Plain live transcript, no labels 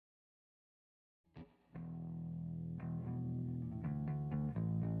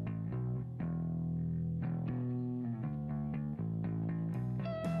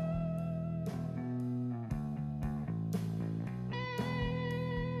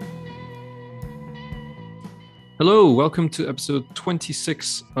Hello, welcome to episode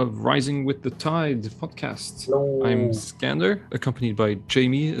 26 of Rising with the Tide podcast. Hello. I'm Skander, accompanied by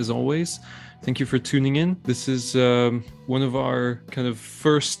Jamie as always. Thank you for tuning in. This is one of our kind of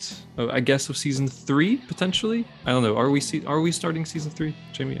first, I guess, of season 3 potentially. I don't know. Are we starting season 3,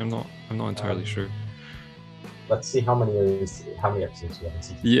 Jamie? I'm not entirely sure. Let's see how many episodes we have in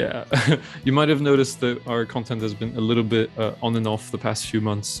season. Yeah, you might have noticed that our content has been a little bit on and off the past few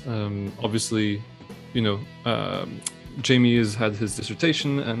months. Obviously, Jamie has had his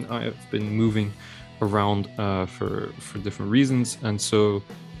dissertation, and I have been moving around for different reasons. And so,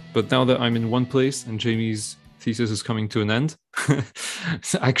 but now that I'm in one place and Jamie's thesis is coming to an end,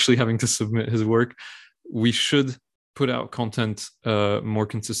 actually having to submit his work, we should put out content more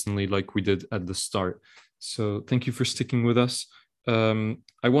consistently like we did at the start. So thank you for sticking with us.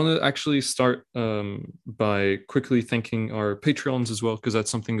 I want to actually start by quickly thanking our Patreons as well, because that's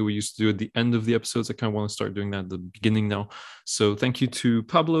something that we used to do at the end of the episodes. I kind of want to start doing that at the beginning now. So thank you to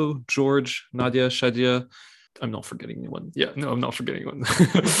Pablo, George, Nadia, Shadia. I'm not forgetting anyone. Yeah, no, I'm not forgetting anyone.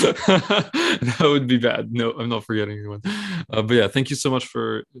 That would be bad. No, I'm not forgetting anyone. But yeah, thank you so much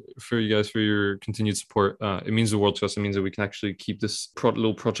for you guys for your continued support. It means the world to us. It means that we can actually keep this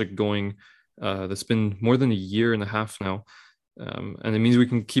little project going. That's been more than a year and a half now. And it means we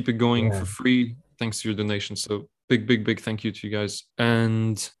can keep it going for free thanks to your donations. So big thank you to you guys.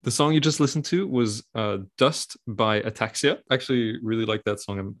 And the song you just listened to was Dust by Ataxia. I actually really like that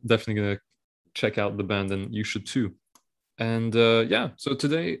song. I'm definitely gonna check out the band, and you should too. And so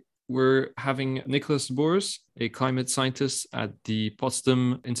today we're having Nicholas Boers, a climate scientist at the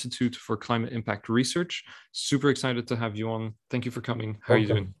Potsdam Institute for Climate Impact Research. Super excited to have you on. Thank you for coming. How are you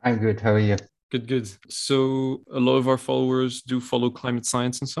doing? I'm good. How are you? Good. So a lot of our followers do follow climate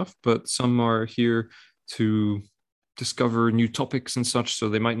science and stuff, but some are here to discover new topics and such, so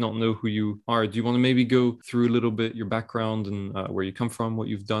they might not know who you are. Do you want to maybe go through a little bit your background and where you come from, what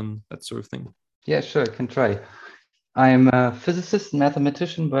you've done, that sort of thing? Yeah, sure. I can try. I'm a physicist and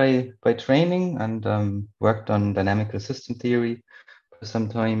mathematician by training, and worked on dynamical system theory for some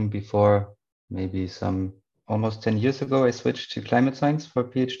time before. Maybe some almost 10 years ago, I switched to climate science for a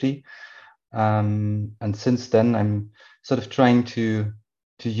PhD. And since then, I'm sort of trying to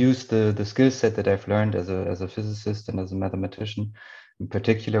use the skill set that I've learned as a physicist and as a mathematician, in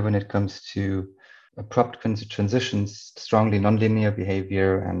particular when it comes to abrupt transitions, strongly nonlinear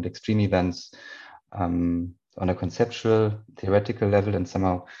behavior, and extreme events, on a conceptual, theoretical level, and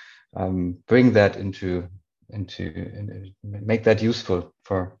somehow bring that into make that useful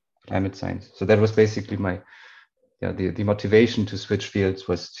for climate science. So that was basically the motivation to switch fields,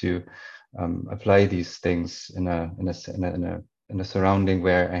 was to apply these things in a surrounding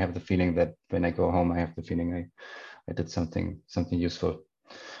where I have the feeling that when I go home, I have the feeling I did something useful.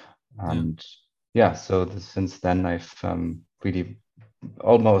 And since then I've really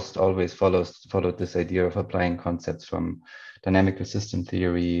almost always followed this idea of applying concepts from dynamical system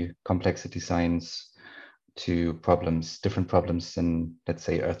theory, complexity science, to different problems in, let's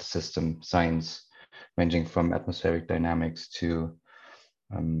say, Earth system science, ranging from atmospheric dynamics to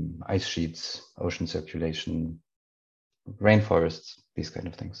ice sheets, ocean circulation, rainforests, these kind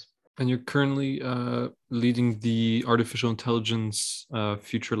of things. And you're currently leading the Artificial Intelligence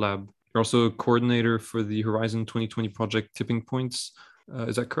Future Lab. You're also a coordinator for the Horizon 2020 project Tipping Points.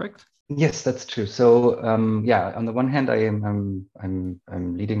 Is that correct? Yes, that's true. So on the one hand,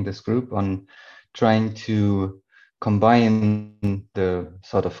 I'm leading this group on trying to combine the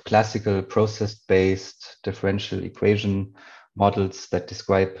sort of classical process-based differential equation models that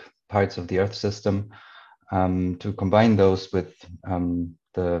describe parts of the Earth system, to combine those with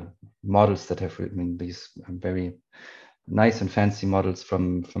the models that have written these very nice and fancy models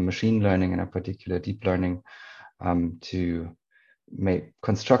from machine learning, and in particular deep learning, to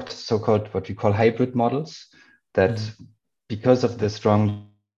construct so-called what we call hybrid models that, because of the strong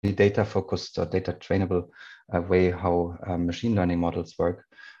data focused or data trainable way how machine learning models work,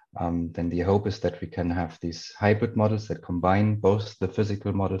 then the hope is that we can have these hybrid models that combine both the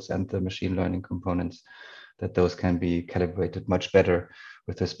physical models and the machine learning components, that those can be calibrated much better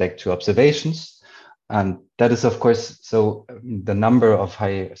with respect to observations. And that is, of course, so the number of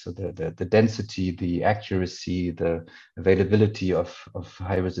the density, the accuracy, the availability of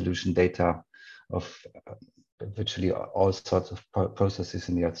high resolution data of virtually all sorts of processes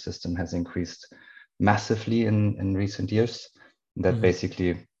in the Earth system has increased massively in recent years. That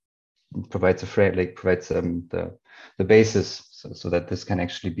basically provides the basis so that this can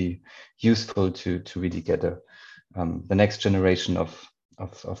actually be useful to really get the next generation of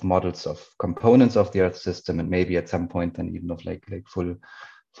models of components of the Earth system, and maybe at some point then even of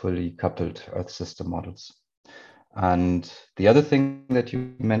fully coupled Earth system models. And the other thing that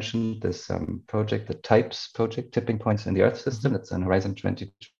you mentioned, this project, the TIPES project, Tipping Points in the Earth System, it's an Horizon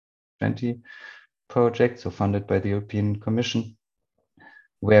 2020 project, so funded by the European Commission,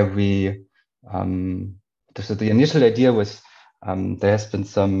 where we, so the initial idea was there has been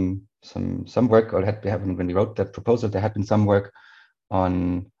some work, or had been, when we wrote that proposal, there had been some work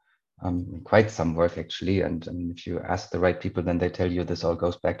on quite some work actually. And if you ask the right people, then they tell you this all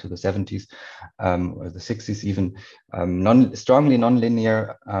goes back to the 70s or the 60s even. Strongly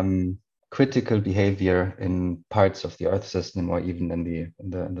nonlinear critical behavior in parts of the Earth system, or even in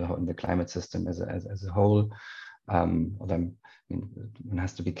the climate system as a whole. One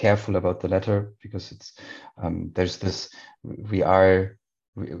has to be careful about the latter, because it's there's this,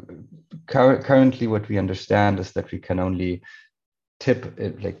 currently what we understand is that we can only tip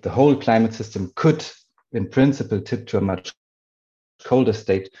it, like the whole climate system could in principle tip to a much colder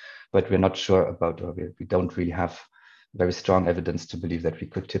state, but we're not sure about, or we don't really have very strong evidence to believe that we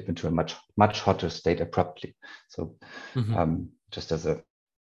could tip into a much hotter state abruptly. So just as a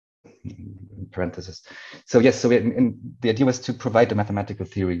parenthesis. So yes, so the idea was to provide a mathematical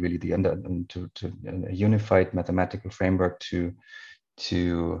theory, really to a unified mathematical framework to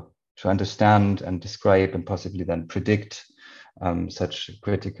understand and describe and possibly then predict such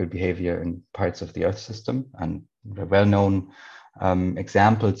critical behavior in parts of the Earth system. And well-known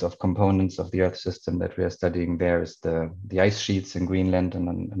examples of components of the Earth system that we are studying there is the ice sheets in Greenland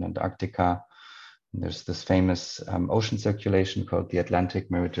and Antarctica. There's this famous ocean circulation called the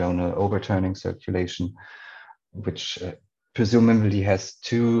Atlantic Meridional Overturning Circulation, which presumably has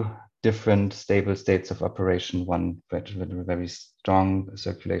two different stable states of operation, one with a very strong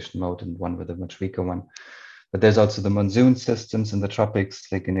circulation mode and one with a much weaker one. But there's also the monsoon systems in the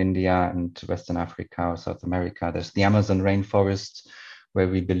tropics, like in India and Western Africa or South America. There's the Amazon rainforest, where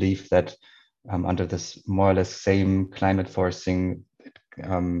we believe that under this more or less same climate forcing,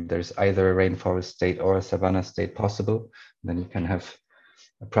 there's either a rainforest state or a savanna state possible. And then you can have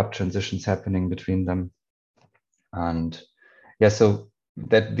abrupt transitions happening between them. And yeah, so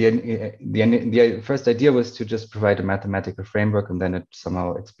that the first idea was to just provide a mathematical framework, and then it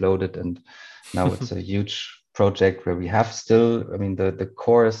somehow exploded, and now it's a huge project where we have still, I mean, the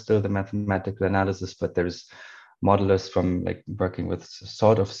core is still the mathematical analysis, but there's modelers from like working with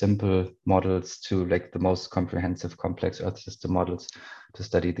sort of simple models to like the most comprehensive complex Earth system models to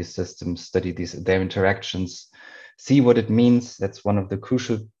study these systems, study their interactions, see what it means. That's one of the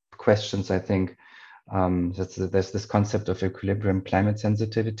crucial questions, I think. There's this concept of equilibrium climate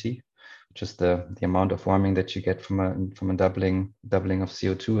sensitivity, which is the amount of warming that you get from a doubling of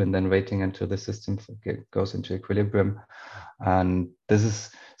CO2, and then waiting until the system goes into equilibrium. And this is,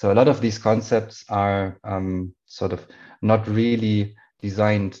 so a lot of these concepts are sort of not really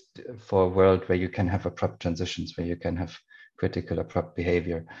designed for a world where you can have abrupt transitions, where you can have critical abrupt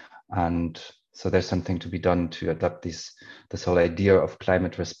behavior. And so there's something to be done to adapt this whole idea of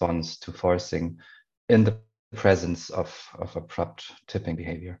climate response to forcing in the presence of abrupt tipping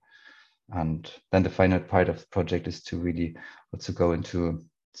behavior. And then the final part of the project is to really also go into,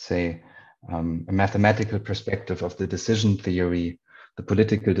 say, a mathematical perspective of the decision theory, the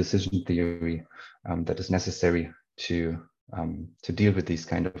political decision theory that is necessary to deal with these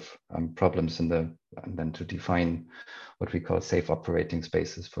kind of problems and then to define what we call safe operating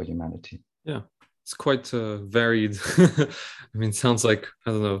spaces for humanity. Yeah, it's quite varied. I mean, it sounds like,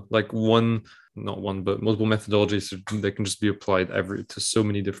 I don't know, like not one, but multiple methodologies that can just be applied to so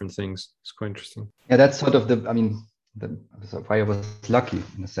many different things. It's quite interesting. Yeah, that's sort of why I was lucky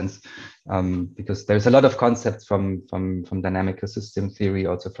in a sense, because there's a lot of concepts from dynamical system theory,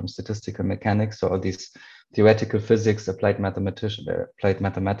 also from statistical mechanics. So all these theoretical physics, applied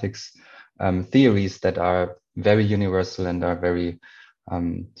mathematics theories that are very universal and are very,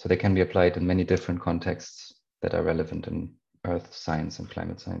 so they can be applied in many different contexts that are relevant in earth science and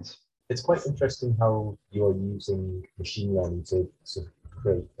climate science. It's quite interesting how you're using machine learning to sort of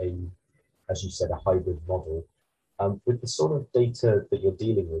create as you said, a hybrid model. With the sort of data that you're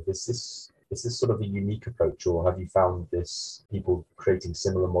dealing with, is this sort of a unique approach, or have you found people creating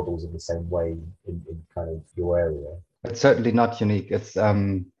similar models in the same way in kind of your area? It's certainly not unique. It's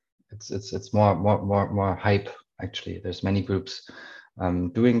more hype actually. There's many groups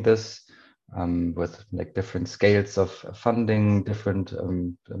doing this with like different scales of funding, different I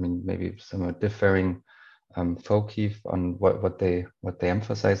mean maybe somewhat differing focus on what they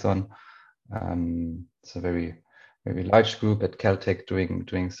emphasize on. It's a very large group at Caltech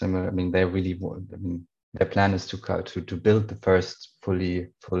doing similar. I mean, their plan is to build the first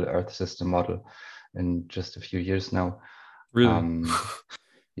full Earth system model in just a few years now. Really?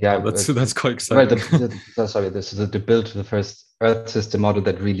 Yeah, that's quite well, exciting. sorry, this is to build the first Earth system model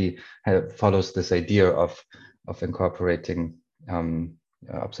that really follows this idea of incorporating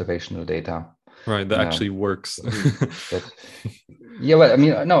observational data. Right, that actually works. Yeah, well, I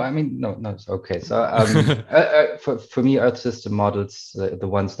mean, no, it's okay. So, for me, Earth system models, the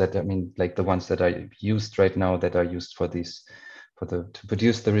ones that, I mean, like the ones that are used right now, that are used for these, to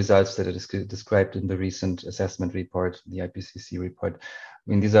produce the results that are described in the recent assessment report, the IPCC report. I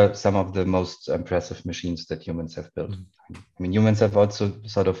mean, these are some of the most impressive machines that humans have built. I mean, humans have also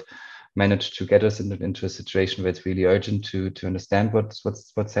sort of managed to get us into a situation where it's really urgent to understand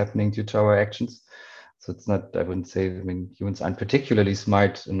what's happening due to our actions. So it's not, I wouldn't say, I mean, humans aren't particularly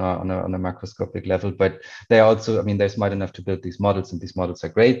smart on a macroscopic level, but they're also, I mean, they're smart enough to build these models, and these models are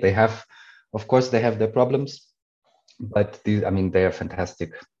great. They have, of course, they have their problems, but these, I mean, they are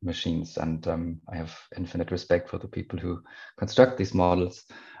fantastic machines, and I have infinite respect for the people who construct these models.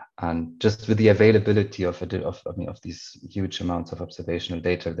 And just with the availability of these huge amounts of observational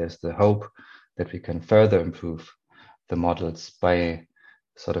data, there's the hope that we can further improve the models by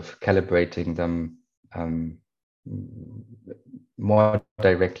sort of calibrating them more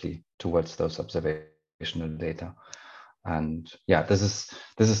directly towards those observational data. And yeah, this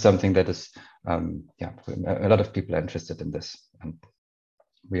is something that is yeah, a lot of people are interested in this, and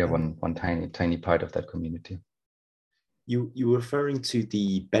we are one tiny part of that community. You were referring to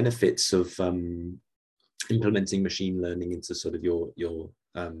the benefits of implementing machine learning into sort of your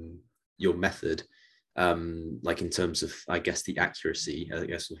method, like in terms of, I guess, the accuracy. I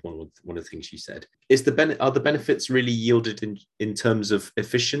guess was one of the things you said. Are the benefits really yielded in terms of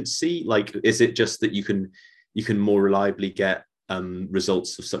efficiency? Like, is it just that you can more reliably get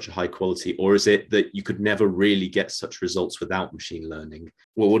results of such a high quality, or is it that you could never really get such results without machine learning?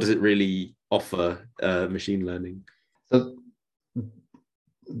 Well, what does it really offer, machine learning? So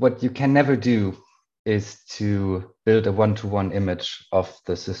what you can never do is to build a one-to-one image of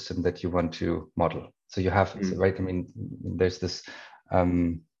the system that you want to model. So you have, right? I mean, there's this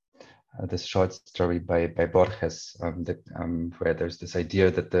this short story by Borges where there's this idea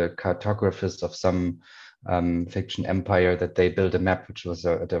that the cartographers of some fiction empire, that they built a map which was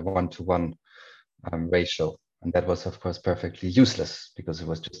at a one-to-one ratio. And that was, of course, perfectly useless, because it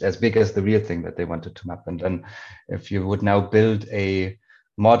was just as big as the real thing that they wanted to map. And then if you would now build a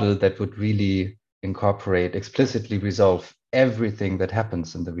model that would really incorporate, explicitly resolve everything that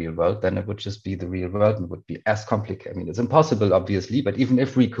happens in the real world, then it would just be the real world, and it would be as complicated. I mean, it's impossible, obviously, but even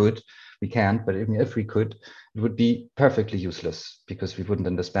if we could, we can't, but even if we could, it would be perfectly useless, because we wouldn't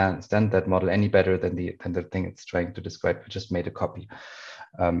understand that model any better than the thing it's trying to describe. We just made a copy.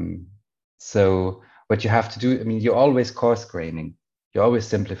 So what you have to do, I mean, you're always coarse graining, you're always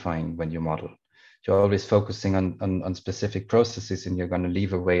simplifying when you model. You're always focusing on specific processes, and you're going to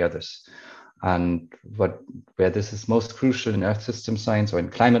leave away others. And where this is most crucial in Earth system science or in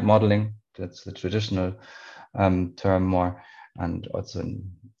climate modeling, that's the traditional term more, and also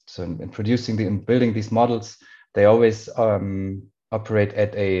in building these models, they always operate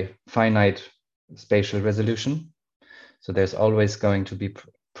at a finite spatial resolution. So there's always going to be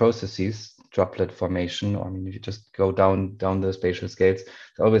processes, droplet formation, or I mean, if you just go down the spatial scales,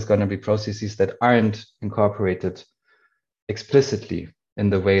 there's always going to be processes that aren't incorporated explicitly in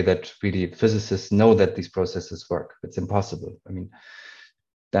the way that really physicists know that these processes work. It's impossible. I mean,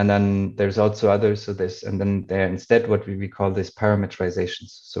 and then there's also others. So there's, and then there instead what we call these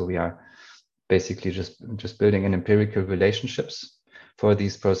parametrizations. So we are basically just building in empirical relationships for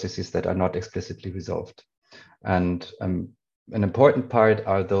these processes that are not explicitly resolved. And an important part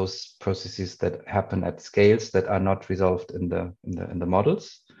are those processes that happen at scales that are not resolved in the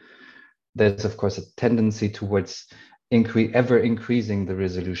models. There's of course a tendency towards ever increasing the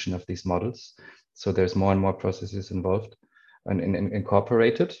resolution of these models. So there's more and more processes involved and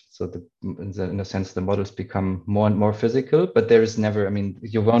incorporated. So in a sense, the models become more and more physical, but there is never, I mean,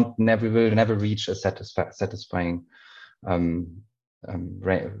 you will never reach a satisfying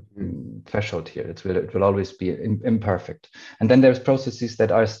threshold here. It will always be imperfect. And then there's processes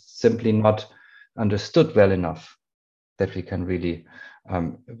that are simply not understood well enough that we can really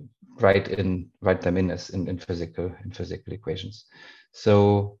write them in physical equations.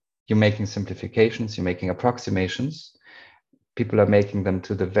 So you're making simplifications, you're making approximations. People are making them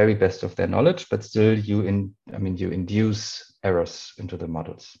to the very best of their knowledge, but still you induce errors into the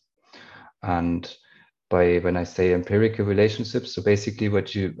models. And when I say empirical relationships, so basically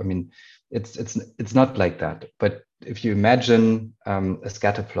it's not like that. But if you imagine a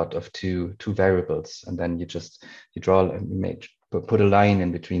scatter plot of two variables, and then you draw put a line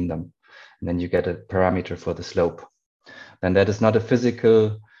in between them, and then you get a parameter for the slope. then that is not a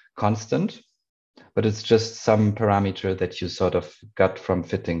physical constant, but it's just some parameter that you sort of got from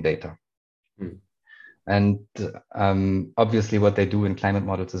fitting data. And obviously what they do in climate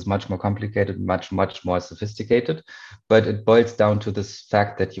models is much more complicated, much more sophisticated, but it boils down to this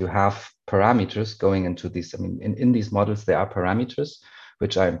fact that you have parameters going into these. I mean, in these models, there are parameters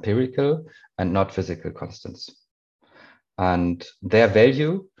which are empirical and not physical constants. And their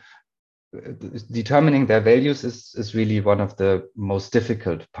value, determining their values is really one of the most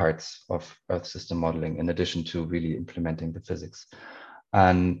difficult parts of Earth system modeling, in addition to really implementing the physics.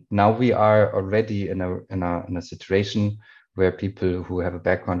 And now we are already in a situation where people who have a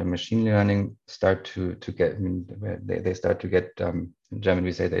background in machine learning start to get, I mean, they start to get, in German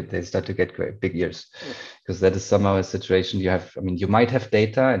we say they start to get great big ears, because that is somehow a situation you have. I mean, you might have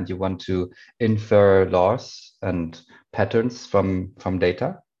data and you want to infer laws and patterns from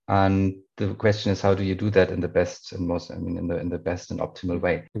data. And the question is, how do you do that in the best and most, I mean, in the best and optimal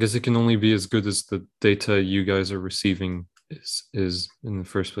way? I guess it can only be as good as the data you guys are receiving is in the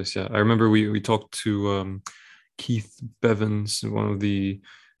first place. Yeah, I remember we talked to Keith Bevans, one of the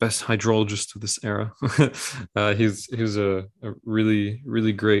best hydrologists of this era. He's a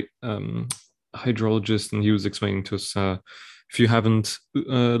really great hydrologist, and he was explaining to us, if you haven't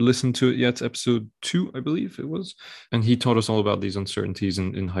listened to it yet, episode 2, I believe it was, and he taught us all about these uncertainties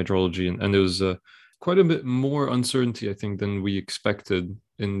in hydrology, and there was quite a bit more uncertainty, I think, than we expected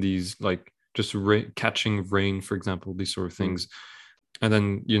in these, like, just catching rain, for example, these sort of things. And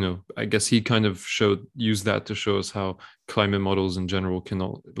then, you know, I guess he kind of used that to show us how climate models in general can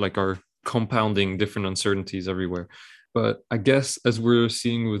are compounding different uncertainties everywhere. But I guess, as we're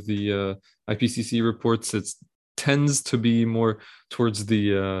seeing with the IPCC reports, it tends to be more towards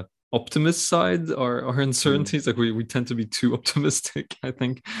the optimist side, our uncertainties. Like we tend to be too optimistic, I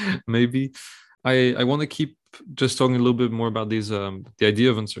think, maybe. I want to keep just talking a little bit more about these, the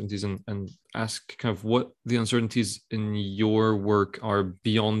idea of uncertainties, and ask kind of what the uncertainties in your work are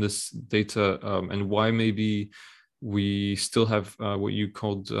beyond this data, and why maybe we still have what you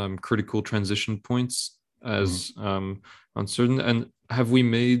called critical transition points as uncertain. And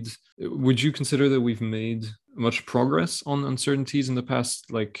would you consider that we've made much progress on uncertainties in the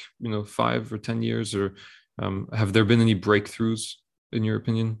past, 5 or 10 years, or have there been any breakthroughs, in your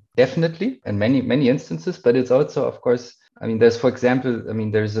opinion? Definitely, in many instances, but it's also, of course, I mean, there's, for example, I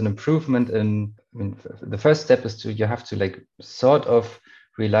mean, there's an improvement in, I mean, the first step is you have to sort of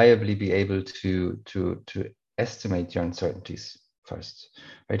reliably be able to estimate your uncertainties first,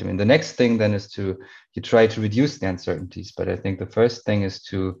 right? I mean, the next thing then is you try to reduce the uncertainties, but I think the first thing is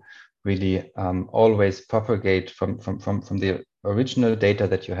to really always propagate from the original data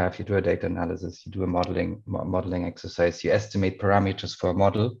that you have. You do a data analysis, you do a modeling exercise, you estimate parameters for a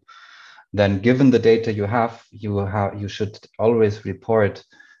model. Then, given the data you should always report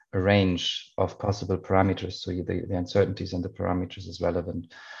a range of possible parameters. So the uncertainties and the parameters is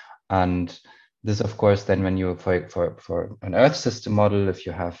relevant. And this, of course, then when you, for an Earth system model, if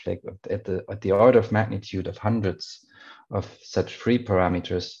you have at the order of magnitude of hundreds of such free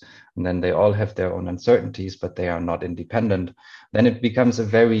parameters, and then they all have their own uncertainties, but they are not independent, then it becomes a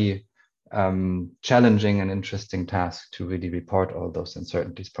very challenging and interesting task to really report all those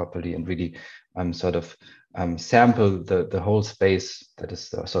uncertainties properly and really sample the whole space that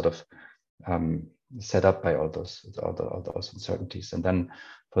is sort of set up by all those uncertainties. And then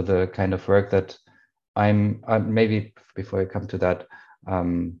for the kind of work that I'm maybe before I come to that,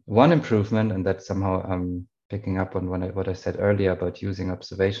 one improvement, and that somehow picking up on what I said earlier about using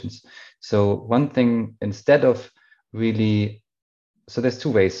observations. So one thing, instead of really, so there's two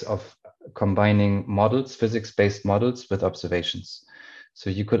ways of combining models, physics-based models, with observations. So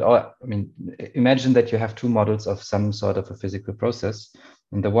you could, imagine that you have two models of some sort of a physical process,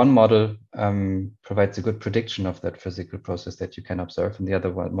 and the one model provides a good prediction of that physical process that you can observe, and the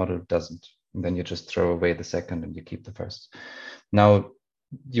other model doesn't. And then you just throw away the second and you keep the first. Now,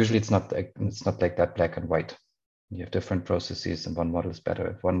 usually it's not like that black and white. You have different processes, and one model is better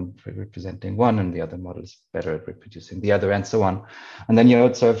at one representing one, and the other model is better at reproducing the other, and so on. And then you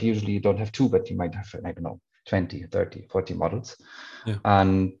observe, usually you don't have two, but you might have, 20, 30, 40 models. Yeah.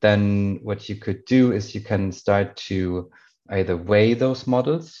 And then what you could do is you can start to either weigh those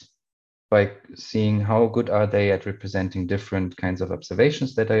models by seeing how good are they at representing different kinds of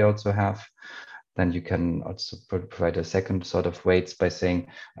observations that I also have. Then you can also provide a second sort of weights by saying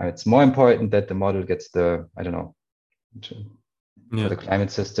it's more important that the model gets the, the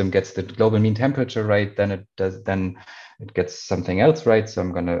climate system gets the global mean temperature right than it does, then it gets something else right. So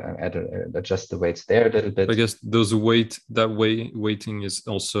I'm going to adjust the weights there a little bit. I guess those weighting is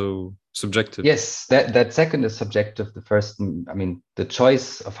also subjective. Yes, that second is subjective. The first, I mean, the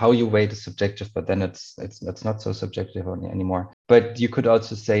choice of how you weight is subjective, but then it's not so subjective anymore. But you could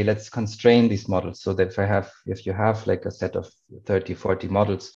also say, let's constrain these models so that if you have like a set of 30, 40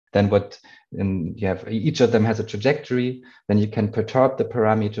 models, then you have, each of them has a trajectory, then you can perturb the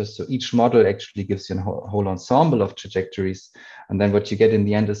parameters. So each model actually gives you a whole ensemble of trajectories. And then what you get in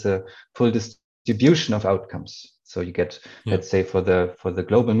the end is a full distribution of outcomes. So you get, let's say for the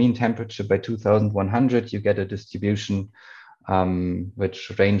global mean temperature by 2100, you get a distribution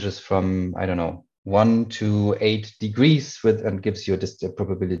which ranges from, I don't know, 1 to 8 degrees and gives you a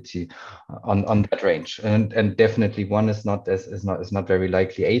probability on that range. And definitely 1 is not very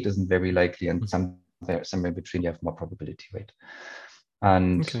likely, 8 isn't very likely, and somewhere between you have more probability weight.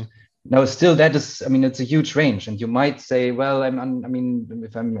 And now, still, that is, I mean, it's a huge range, and you might say, well,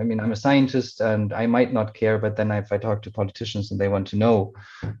 I'm a scientist, and I might not care. But then, if I talk to politicians and they want to know,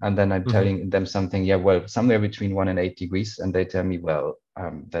 and then I'm telling them something, well, somewhere between 1 and 8 degrees, and they tell me, well,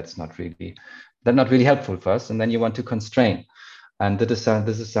 that's not really helpful for us. And then you want to constrain, and this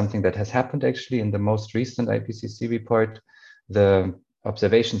is something that has happened actually in the most recent IPCC report. The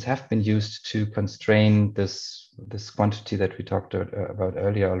observations have been used to constrain this quantity that we talked about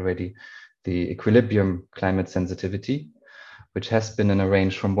earlier already, the equilibrium climate sensitivity, which has been in a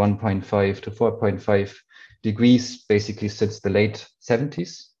range from 1.5 to 4.5 degrees basically since the late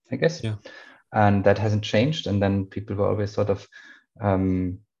 70s, I guess. Yeah. And that hasn't changed. And then people were always sort of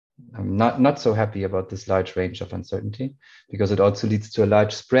not so happy about this large range of uncertainty, because it also leads to a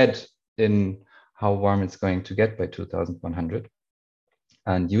large spread in how warm it's going to get by 2100.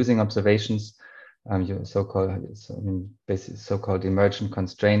 And using observations, so-called emergent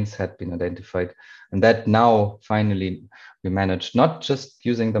constraints had been identified, and that now finally we managed, not just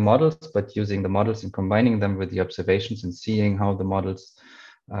using the models, but using the models and combining them with the observations and seeing how the models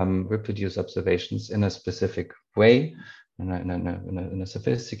reproduce observations in a specific way, in a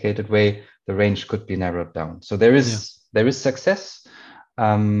sophisticated way. The range could be narrowed down. So there is success.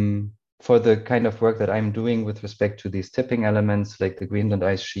 For the kind of work that I'm doing with respect to these tipping elements, like the Greenland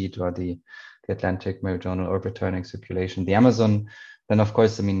ice sheet or the Atlantic meridional orbit turning circulation, the Amazon, then of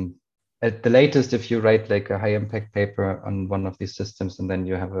course, I mean, at the latest, if you write like a high impact paper on one of these systems, and then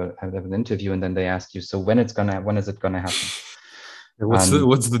you have an interview, and then they ask you, so when is it gonna happen? What's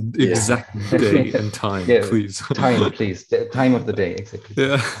the exact day and time, please? Time, please. The time of the day, exactly.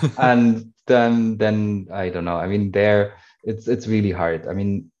 Yeah. And then I don't know. I mean, it's really hard. I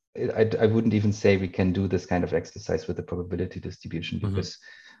mean, I wouldn't even say we can do this kind of exercise with the probability distribution, because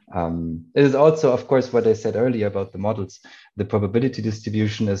it is also, of course, what I said earlier about the models. The probability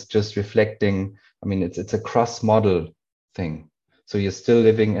distribution is just reflecting, I mean, it's a cross-model thing. So you're still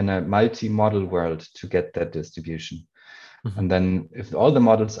living in a multi-model world to get that distribution. And then if all the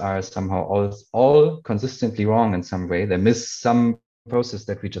models are somehow all consistently wrong in some way, they miss some process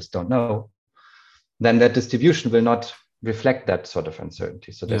that we just don't know, then that distribution will not reflect that sort of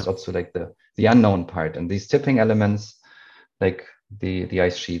uncertainty. So there's also like the unknown part, and these tipping elements, like the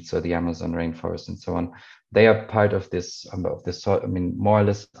ice sheets or the Amazon rainforest and so on, they are part of this sort, I mean, more or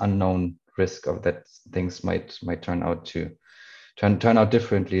less unknown risk of that things might turn out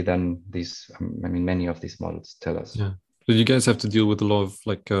differently than these. I mean, many of these models tell us. Yeah. So you guys have to deal with a lot of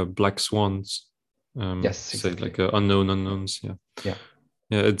like black swans. Yes, exactly. Say like unknown unknowns. Yeah.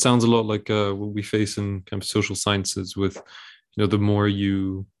 Yeah, it sounds a lot like what we face in kind of social sciences with, you know, the more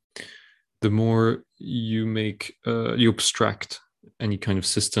you make, you abstract any kind of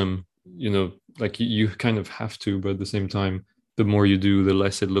system, you know, like you kind of have to, but at the same time, the more you do, the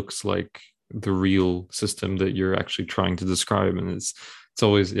less it looks like the real system that you're actually trying to describe. And it's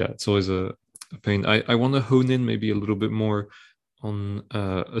always a pain. I want to hone in maybe a little bit more on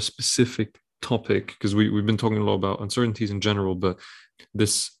a specific topic, because we've been talking a lot about uncertainties in general, but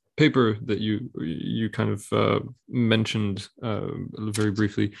this paper that you kind of mentioned very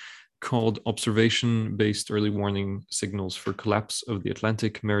briefly, called Observation-Based Early Warning Signals for Collapse of the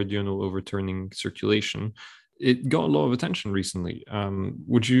Atlantic Meridional Overturning Circulation, it got a lot of attention recently.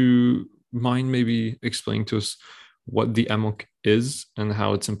 Would you mind maybe explaining to us what the AMOC is and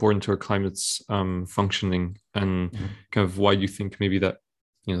how it's important to our climate's functioning, and kind of why you think maybe that,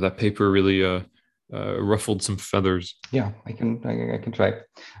 you know, that paper really ruffled some feathers? Yeah, I can try.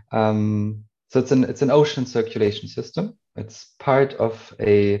 So it's an ocean circulation system. It's part of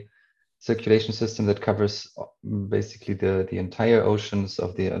a circulation system that covers basically the entire oceans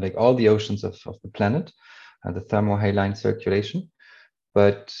of all the oceans of the planet, the thermohaline circulation.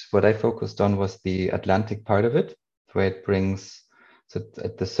 But what I focused on was the Atlantic part of it, where it brings, so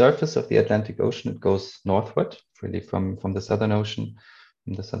at the surface of the Atlantic Ocean, it goes northward, really from the Southern Ocean,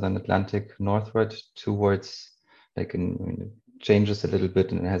 in the southern Atlantic northward towards, like it changes a little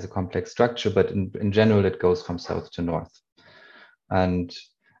bit and it has a complex structure, but in general it goes from south to north. And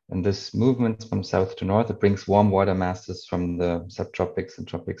in this movement from south to north, it brings warm water masses from the subtropics and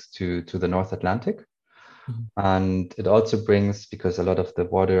tropics to the North Atlantic. And it also brings, because a lot of the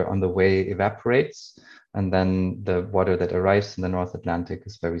water on the way evaporates, and then the water that arrives in the North Atlantic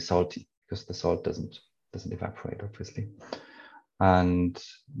is very salty because the salt doesn't evaporate, obviously. And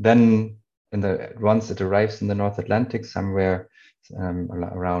then once it arrives in the North Atlantic, somewhere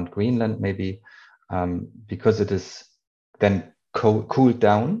around Greenland, maybe, because it is then cooled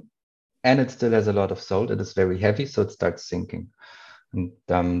down and it still has a lot of salt, it is very heavy, so it starts sinking.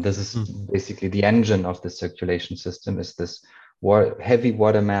 And this is basically the engine of the circulation system, is this heavy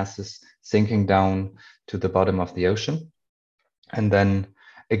water masses sinking down to the bottom of the ocean. And then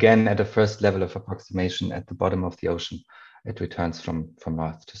again, at a first level of approximation at the bottom of the ocean, it returns from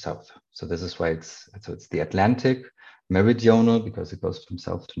north to south. So this is why it's the Atlantic, meridional, because it goes from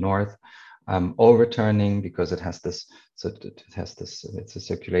south to north, overturning, because it has this, it's a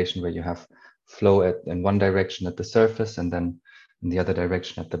circulation where you have flow in one direction at the surface and then in the other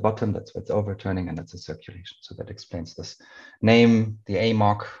direction at the bottom. That's what's overturning, and that's a circulation. So that explains this name, the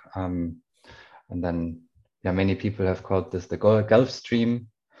AMOC. And then, yeah, many people have called this the Gulf Stream.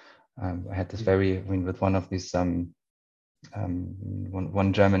 I had this with one of these, one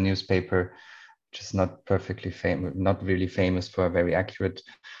German newspaper, which is not perfectly famous, not really famous for very accurate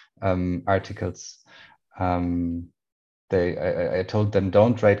articles. I told them,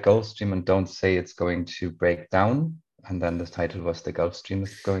 don't write Gulf Stream and don't say it's going to break down. And then the title was "The Gulf Stream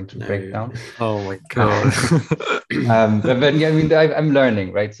is going to break down." Oh my god! But yeah, I mean, I'm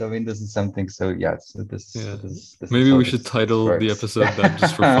learning, right? So I mean, this is something. So yeah, so this maybe we should title the episode that,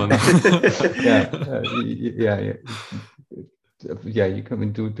 just for fun. Yeah, you come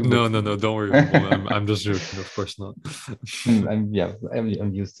and do. No, don't worry. I'm just joking. Of course not.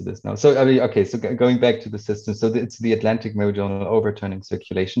 I'm used to this now. So I mean, okay. So going back to the system, so it's the Atlantic meridional overturning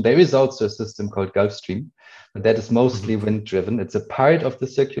circulation. There is also a system called Gulf Stream, but that is mostly wind driven. It's a part of the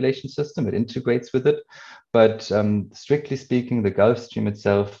circulation system. It integrates with it, but strictly speaking, the Gulf Stream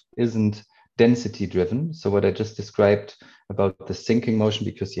itself isn't density driven. So what I just described about the sinking motion,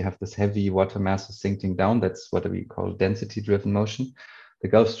 because you have this heavy water mass sinking down, that's what we call density driven motion. The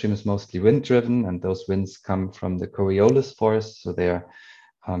Gulf Stream is mostly wind driven, and those winds come from the Coriolis force. So they are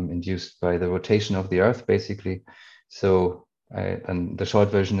induced by the rotation of the Earth, basically. So and the short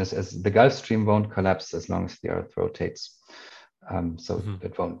version is, as the Gulf Stream won't collapse as long as the Earth rotates.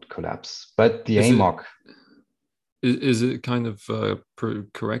 It won't collapse. But the AMOC. Is it kind of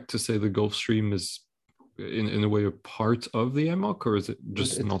correct to say the Gulf Stream is in a way a part of the AMOC, or is it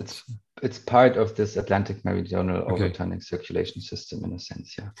just not? It's part of this Atlantic meridional overturning circulation system in a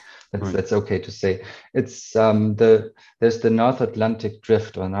sense. Yeah, that's okay to say. It's there's the North Atlantic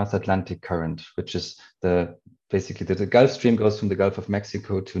drift or North Atlantic current, which is basically the Gulf Stream goes from the Gulf of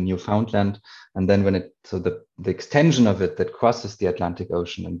Mexico to Newfoundland, and then the extension of it that crosses the Atlantic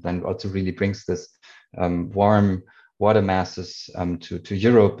Ocean and then also really brings this warm water masses to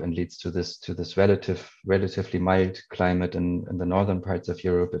Europe and leads to this relatively mild climate in the northern parts of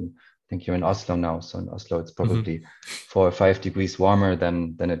Europe. And I think you're in Oslo now, so in Oslo it's probably 4 or 5 degrees warmer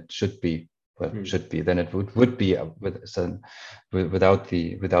than it should be. Well, should be than it would be without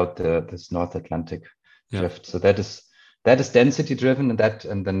this North Atlantic drift. So that is density driven,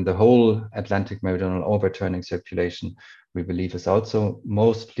 and then the whole Atlantic meridional overturning circulation, we believe, is also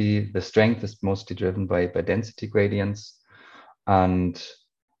the strength is mostly driven by density gradients. And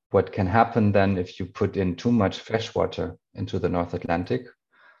what can happen then if you put in too much fresh water into the North Atlantic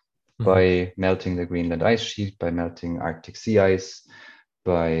by melting the Greenland ice sheet, by melting Arctic sea ice,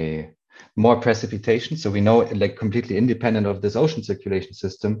 by more precipitation. So we know, like completely independent of this ocean circulation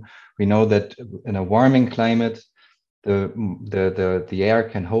system, we know that in a warming climate, the air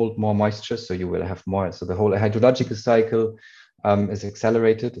can hold more moisture, so you will have more. So the whole hydrological cycle is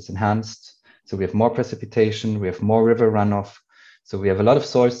accelerated, is enhanced. So we have more precipitation, we have more river runoff. So we have a lot of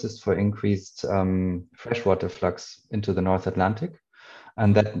sources for increased freshwater flux into the North Atlantic,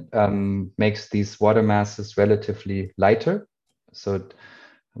 and that makes these water masses relatively lighter. So it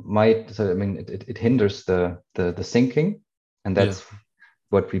hinders the sinking, and that's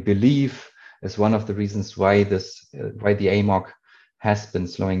what we believe is one of the reasons why the AMOC has been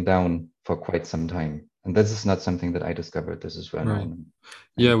slowing down for quite some time. And this is not something that I discovered. This is well known.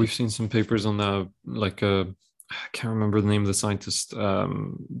 Yeah, we've seen some papers on that, I can't remember the name of the scientist,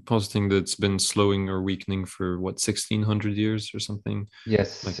 positing that it's been slowing or weakening for 1600 years or something.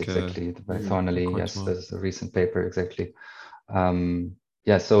 Yes, exactly. By Thornley. Yes, there's a recent paper, exactly.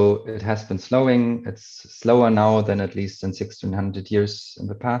 yeah, so it has been slowing. It's slower now than at least in 1600 years in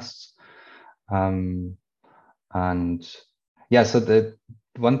the past. And yeah, so the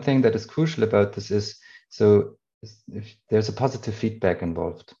one thing that is crucial about this is, so if there's a positive feedback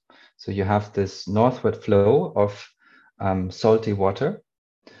involved. So you have this northward flow of salty water,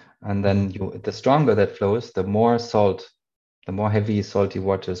 and then the stronger that flows, the more heavy salty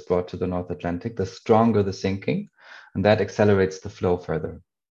water is brought to the North Atlantic, the stronger the sinking, and that accelerates the flow further.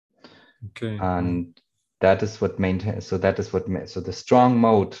 Okay. And that is what maintains. So the strong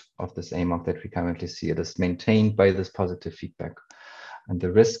mode of this AMOC that we currently see, it is maintained by this positive feedback. And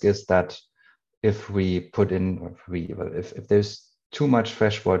the risk is that if we put in, or if there's too much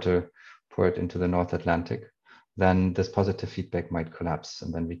fresh water poured into the North Atlantic, then this positive feedback might collapse,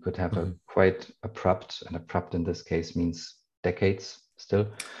 and then we could have a quite abrupt, and abrupt in this case means decades still.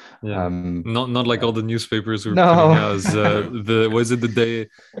 Yeah. Not like all the newspapers were no. putting out as what's the day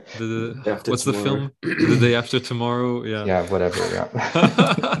what's tomorrow. The film? The Day After Tomorrow. Yeah. Yeah, whatever. Yeah.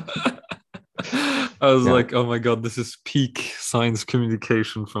 I was like, oh my god, this is peak science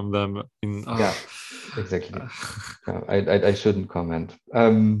communication from them. Yeah, exactly. I shouldn't comment.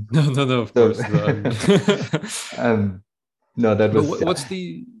 No, of course. No, that was. But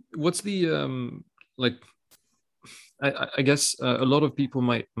what's the like? I guess a lot of people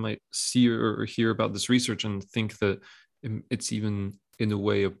might see or hear about this research and think that it's even in a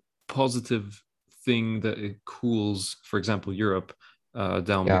way a positive thing that it cools, for example, Europe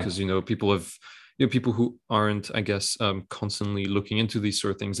down, because people who aren't, I guess, constantly looking into these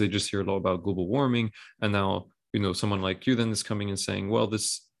sort of things, they just hear a lot about global warming, and now someone like you then is coming and saying, well,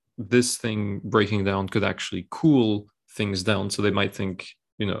 this thing breaking down could actually cool things down, so they might think,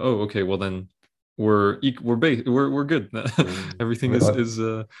 oh, okay, well then we're good. Everything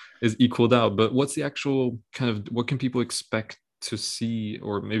is equaled out. But what's the actual kind of, what can people expect to see,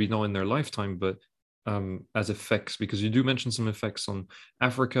 or maybe not in their lifetime, but as effects? Because you do mention some effects on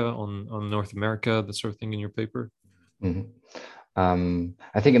Africa, on North America, that sort of thing in your paper.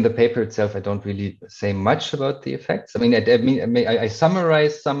 I think in the paper itself, I don't really say much about the effects. I mean, I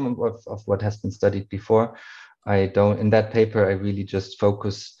summarize some of what has been studied before. In that paper, I really just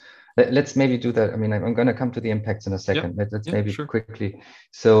focus. Let's maybe do that. I mean, I'm going to come to the impacts in a second. Let's maybe quickly.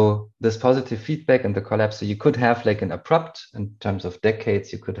 So this positive feedback and the collapse. So you could have like an abrupt, in terms of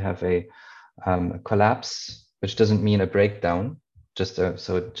decades, you could have a collapse, which doesn't mean a breakdown. So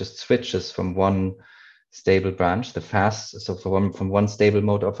it just switches from one stable branch, from one stable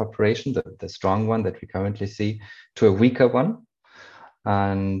mode of operation, the strong one that we currently see, to a weaker one.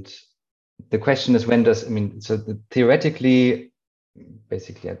 And the question is, theoretically,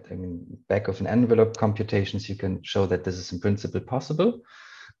 basically, back of an envelope computations, you can show that this is in principle possible.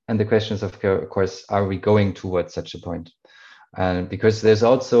 And the question is, of course, are we going towards such a point? Because there's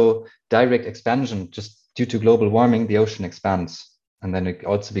also direct expansion. Just due to global warming, the ocean expands. And then it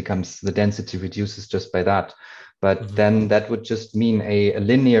also becomes, the density reduces just by that. But then that would just mean a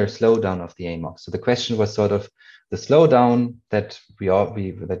linear slowdown of the AMOC. So the question was sort of the slowdown that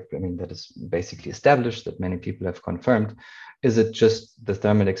that is basically established, that many people have confirmed. Is it just the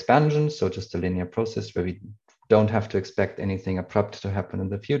thermal expansion, so just a linear process where we don't have to expect anything abrupt to happen in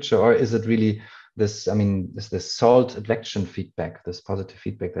the future? Or is it really this salt advection feedback, this positive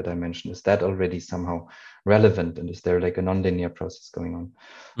feedback that I mentioned, is that already somehow relevant? And is there like a nonlinear process going on?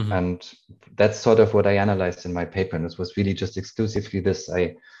 And that's sort of what I analyzed in my paper. And it was really just exclusively this.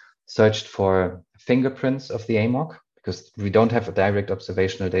 I searched for fingerprints of the AMOC, because we don't have a direct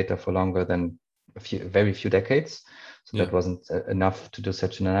observational data for longer than very few decades. So that wasn't enough to do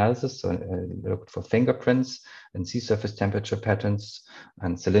such an analysis. So I looked for fingerprints and sea surface temperature patterns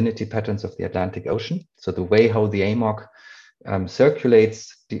and salinity patterns of the Atlantic Ocean. So the way how the AMOC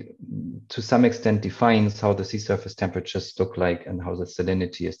circulates to some extent defines how the sea surface temperatures look like and how the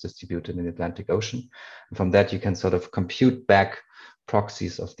salinity is distributed in the Atlantic Ocean. And from that, you can sort of compute back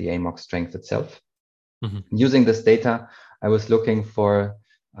proxies of the AMOC strength itself. Using this data, I was looking for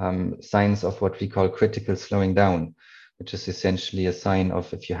signs of what we call critical slowing down, which is essentially a sign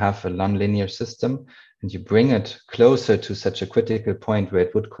of, if you have a nonlinear system and you bring it closer to such a critical point where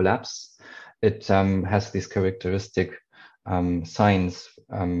it would collapse, it has these characteristic signs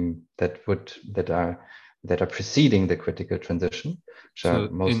that are preceding the critical transition, which are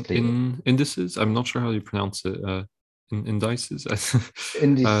mostly in indices. I'm not sure how you pronounce it. Indices.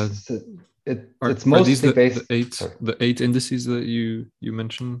 Indices. It's mostly based. The eight indices that you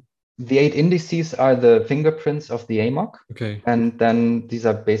mentioned. The 8 indices are the fingerprints of the AMOC. Okay. And then these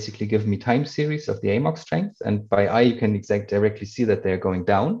are basically give me time series of the AMOC strength. And by eye, you can directly see that they're going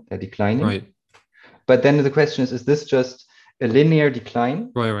down, they're declining. Right. But then the question is this just a linear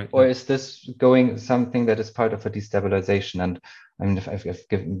decline, Right. or Yeah. is this going something that is part of a destabilization? And I mean, if I've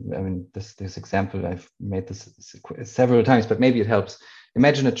given, I mean, this example, I've made this several times, but maybe it helps.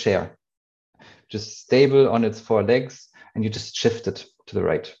 Imagine a chair, just stable on its four legs, and you just shift it to the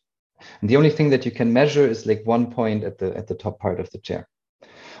right. And the only thing that you can measure is like one point at the top part of the chair.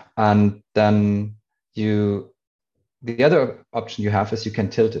 And then the other option you have is you can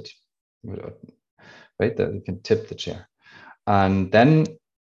tilt it, right? You can tip the chair. And then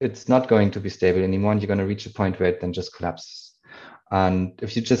it's not going to be stable anymore. And you're going to reach a point where it then just collapses. And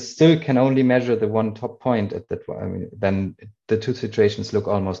if you just still can only measure the one top point at that, I mean, then the two situations look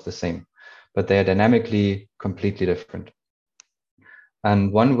almost the same, but they are dynamically completely different.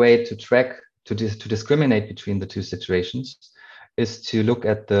 And one way to track, to discriminate between the two situations is to look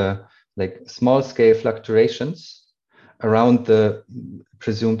at the like small scale fluctuations around the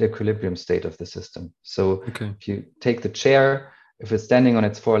presumed equilibrium state of the system. So if you take the chair, if it's standing on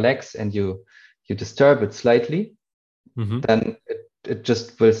its four legs and you disturb it slightly, then it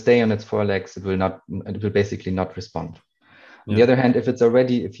just will stay on its four legs. It will basically not respond. On the other hand, if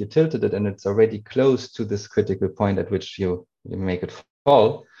you tilted it and it's already close to this critical point at which you make it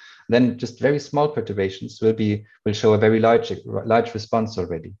fall, then just very small perturbations will show a very large response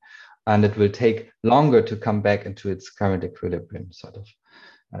already. And it will take longer to come back into its current equilibrium, sort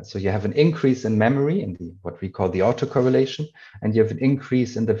of. So you have an increase in memory in what we call the autocorrelation, and you have an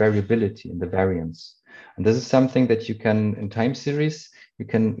increase in the variability, in the variance. And this is something that you can, in time series, you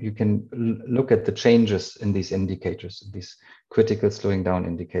can look at the changes in these indicators, these critical slowing down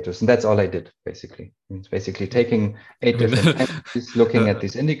indicators. And that's all I did, basically. It's basically taking 8 different time series, looking at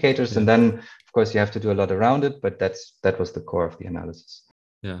these indicators, and then, of course, you have to do a lot around it, but that was the core of the analysis.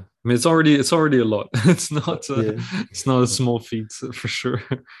 Yeah, I mean, it's already a lot. It's not a small feat for sure.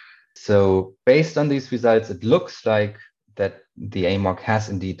 So based on these results, it looks like that the AMOC has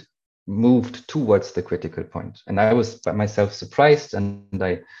indeed moved towards the critical point. And I was by myself surprised, and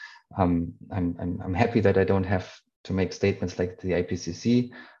I'm happy that I don't have to make statements like the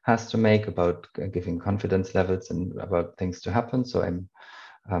IPCC has to make about giving confidence levels and about things to happen. So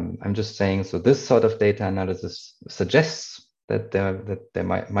I'm just saying, so this sort of data analysis suggests that there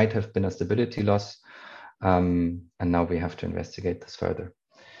might have been a stability loss, and now we have to investigate this further.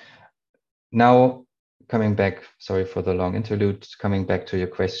 Now, coming back, sorry for the long interlude, coming back to your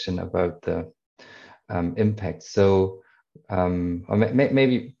question about the impact. So or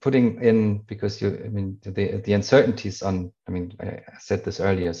maybe putting in, because the uncertainties on, I said this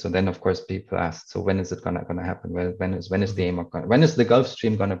earlier, so then of course people ask, so when is it gonna happen? Well, when is the AMOC when is the Gulf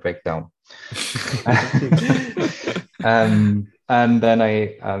Stream gonna break down? And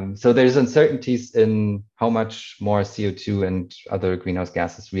then so there's uncertainties in how much more CO2 and other greenhouse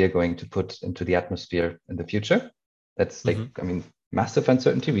gases we are going to put into the atmosphere in the future. That's like, massive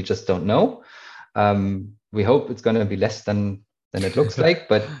uncertainty. We just don't know. We hope it's going to be less than it looks like,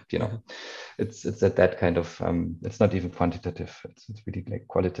 but it's at that kind of, it's not even quantitative. It's really like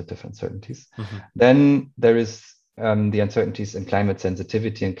qualitative uncertainties. Then there is the uncertainties in climate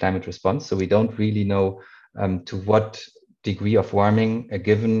sensitivity and climate response. So we don't really know to what degree of warming a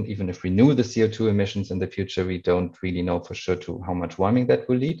given, even if we knew the CO2 emissions in the future, we don't really know for sure to how much warming that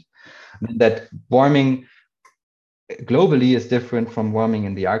will lead. That warming globally is different from warming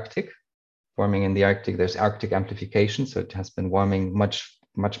in the Arctic. Warming in the Arctic, there's Arctic amplification, so it has been warming much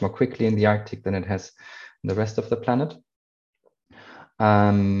more quickly in the Arctic than it has in the rest of the planet.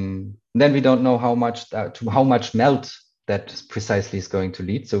 Then we don't know how much melt that precisely is going to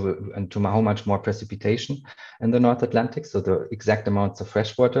lead, and to how much more precipitation in the North Atlantic. So the exact amounts of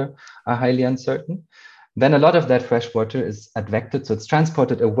fresh water are highly uncertain. Then a lot of that fresh water is advected, so it's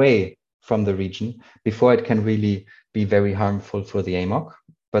transported away from the region before it can really be very harmful for the AMOC.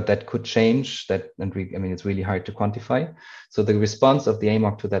 But that could change that, and it's really hard to quantify. So the response of the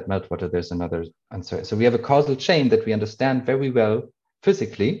AMOC to that meltwater, there's another uncertainty. So we have a causal chain that we understand very well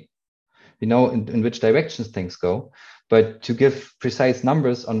physically. We know in which directions things go, but to give precise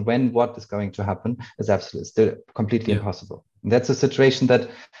numbers on when what is going to happen is absolutely still completely impossible. And that's a situation that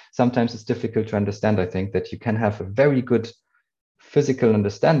sometimes is difficult to understand. I think that you can have a very good physical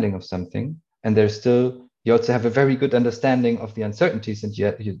understanding of something, and you also have a very good understanding of the uncertainties, and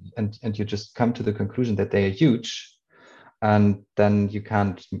you just come to the conclusion that they are huge, and then you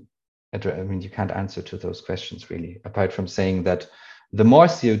can't answer to those questions really, apart from saying that the more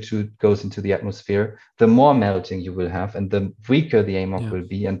CO2 goes into the atmosphere, the more melting you will have, and the weaker the AMOC will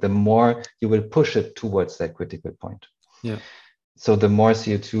be, and the more you will push it towards that critical point. So the more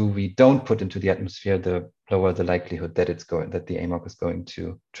CO2 we don't put into the atmosphere, the lower the likelihood that the AMOC is going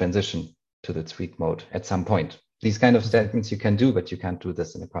to transition to its weak mode at some point. These kind of statements you can do, but you can't do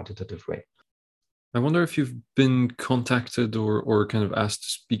this in a quantitative way. I wonder if you've been contacted or kind of asked to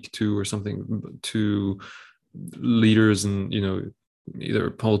speak to or something to leaders in, either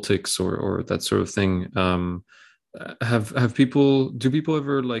politics or that sort of thing. Do people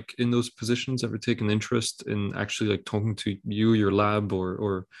ever, like, in those positions, ever take an interest in actually, like, talking to you, your lab,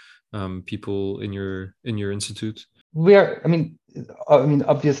 or people in your institute? I mean,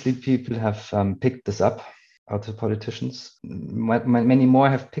 obviously people have picked this up out of politicians. Many more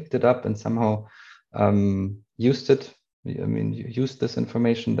have picked it up and somehow used it. Used this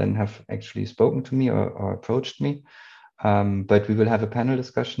information, then have actually spoken to me or approached me. But we will have a panel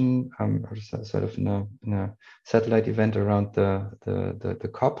discussion, or sort of in a satellite event around the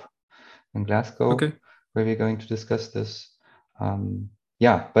COP in Glasgow, Okay. where we're going to discuss this.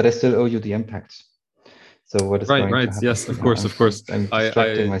 But I still owe you the impact. So what is going to happen? Yes, of course. I'm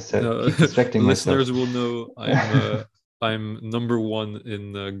distracting myself. Keep distracting myself. Listeners will know I'm number one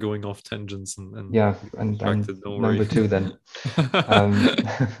in going off tangents and and distracted. Don't number worry. 2 then.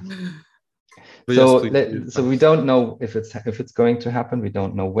 So we don't know if it's going to happen. We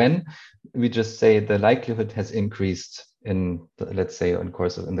don't know when. We just say the likelihood has increased in the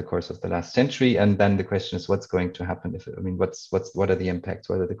course of the last century, and then the question is what's going to happen what are the impacts,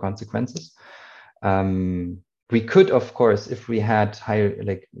 what are the consequences? We could, of course, if we had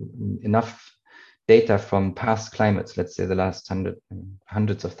enough data from past climates, let's say the last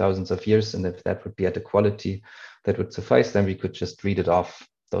hundreds of thousands of years, and if that would be at a quality that would suffice, then we could just read it off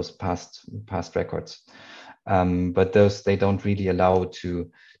those past records. But those, they don't really allow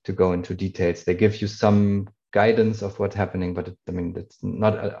to go into details. They give you some guidance of what's happening, but it's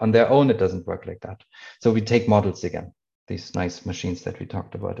not on their own. It doesn't work like that. So we take models again, these nice machines that we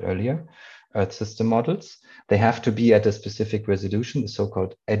talked about earlier, Earth system models. They have to be at a specific resolution, the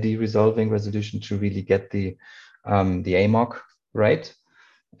so-called eddy resolving resolution, to really get the AMOC right.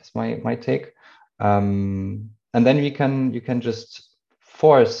 That's my take. And then you can just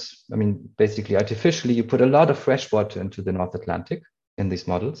force, basically artificially, you put a lot of fresh water into the North Atlantic in these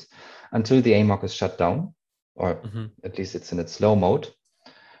models until the AMOC is shut down, or at least it's in its slow mode.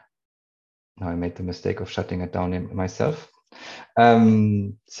 Now I made the mistake of shutting it down myself.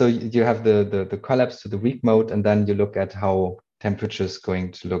 So you have the collapse to the weak mode, and then you look at how temperature is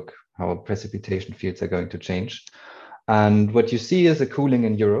going to look, how precipitation fields are going to change. And what you see is a cooling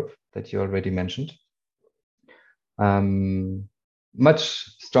in Europe that you already mentioned. Much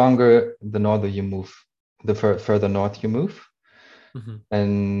stronger the norther you move, the further north you move.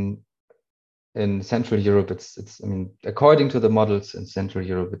 And in Central Europe, it's according to the models in Central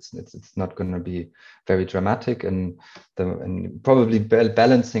Europe, it's not going to be very dramatic, and probably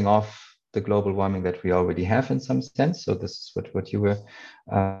balancing off the global warming that we already have in some sense. So this is what you were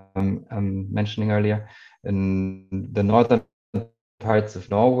mentioning earlier. In the northern parts of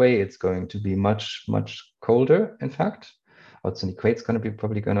Norway, it's going to be much colder. In fact, also in Equate, it's going to be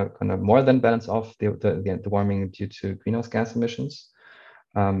probably going to more than balance off the warming due to greenhouse gas emissions.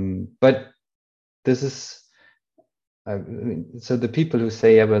 But this is so the people who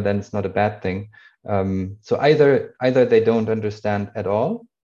say, yeah, well, then it's not a bad thing. So either they don't understand at all,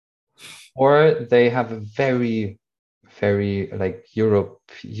 or they have a very like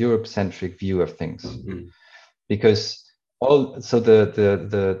Europe-centric view of things. Because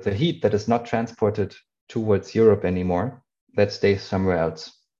the heat that is not transported towards Europe anymore, that stays somewhere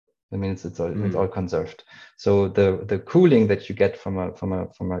else. It's all conserved. So the cooling that you get from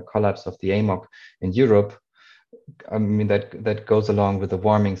a collapse of the AMOC in Europe, that goes along with the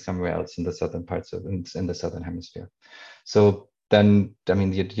warming somewhere else in the southern parts in the southern hemisphere. So then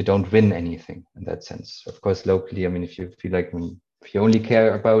you don't win anything in that sense. Of course, locally, if you feel like if you only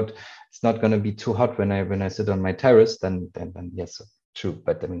care about it's not going to be too hot when I sit on my terrace, then yes, true.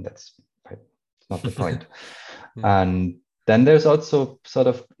 But that's not the point. And then there's also sort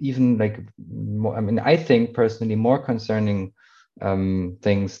of even like more, I think personally more concerning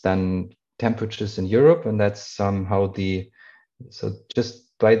things than temperatures in Europe, and that's somehow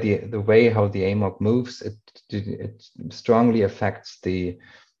just by the way how the AMOC moves, it strongly affects the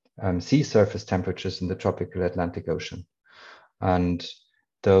sea surface temperatures in the tropical Atlantic Ocean. And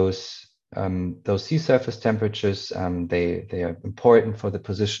those sea surface temperatures, they are important for the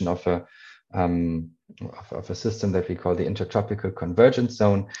position of a system that we call the intertropical convergence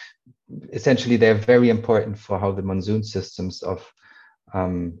zone. Essentially, they're very important for how the monsoon systems of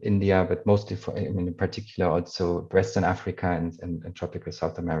India, but mostly in particular also Western Africa and tropical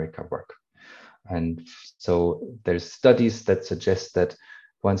South America work. And so there's studies that suggest that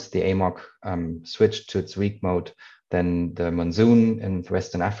once the AMOC switched to its weak mode, then the monsoon in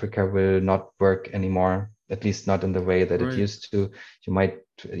Western Africa will not work anymore. at least not in the way that it used to. You might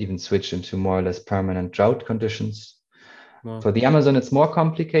even switch into more or less permanent drought conditions. Wow. For the Amazon, it's more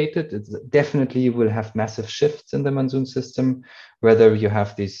complicated. It's definitely, you will have massive shifts in the monsoon system, whether you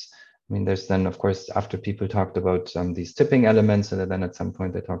have these, I mean, there's then, of course, after people talked about these tipping elements, and then at some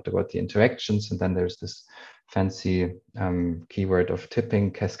point they talked about the interactions, and then there's this fancy keyword of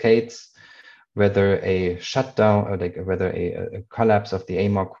tipping cascades, whether a shutdown or like whether a collapse of the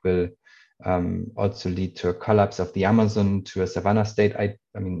AMOC will also lead to a collapse of the Amazon to a savanna state. I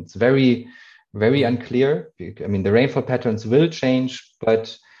mean, it's very, very unclear. I mean, the rainfall patterns will change,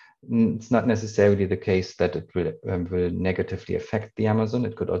 but it's not necessarily the case that it will negatively affect the Amazon.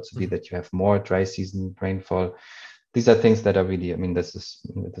 It could also be that you have more dry season rainfall. These are things that are really, I mean, this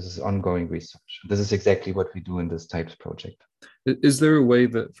is ongoing research. This is exactly what we do in this TIPES project. Is there a way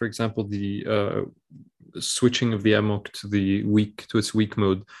that, for example, the switching of the AMOC to its weak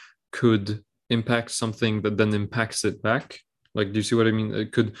mode could impact something that then impacts it back? Like, do you see what I mean?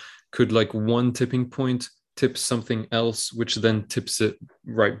 It could like one tipping point tip something else, which then tips it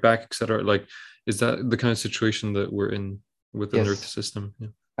right back, etc. Like, is that the kind of situation that we're in with the Earth system? Yeah.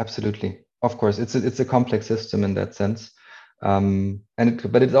 Absolutely. Of course, it's a complex system in that sense,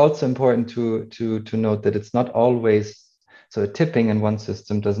 but it's also important to note that it's not always, so a tipping in one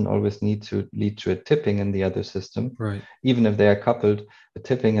system doesn't always need to lead to a tipping in the other system. Right. Even if they are coupled, a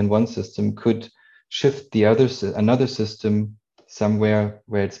tipping in one system could shift another system somewhere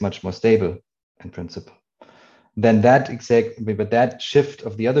where it's much more stable in principle. Then that shift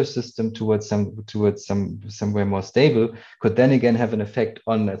of the other system towards somewhere more stable could then again have an effect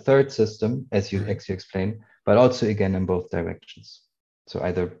on a third system, as you explained, but also again in both directions. So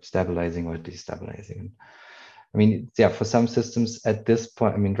either stabilizing or destabilizing. I mean, yeah, for some systems at this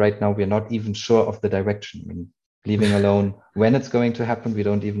point, I mean, right now we're not even sure of the direction. I mean, leaving alone when it's going to happen, we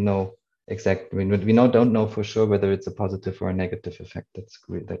don't even know exactly. I mean, we don't know for sure whether it's a positive or a negative effect that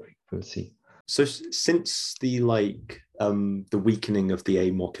we will see. So since the weakening of the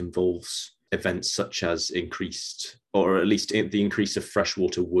AMOC involves events such as increased, or at least the increase of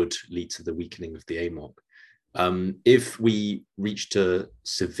freshwater would lead to the weakening of the AMOC. If we reached a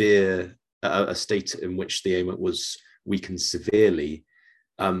state in which the AMOC was weakened severely,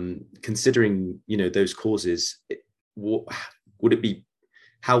 considering those causes,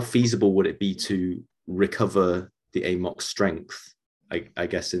 how feasible would it be to recover the AMOC strength? I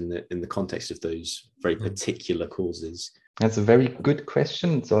guess in the context of those very particular causes. That's a very good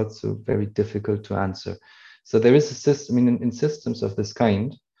question. It's also very difficult to answer. So there is a system, I mean, in systems of this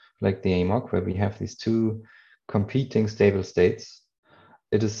kind, like the AMOC, where we have these two competing stable states,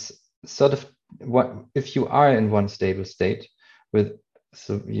 it is sort of what if you are in one stable state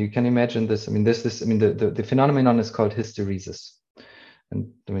so you can imagine this. I mean, the phenomenon is called hysteresis. And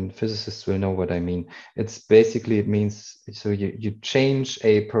I mean, physicists will know what I mean. It means, so you change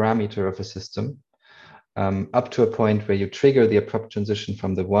a parameter of a system up to a point where you trigger the abrupt transition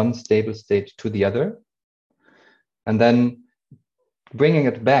from the one stable state to the other. And then bringing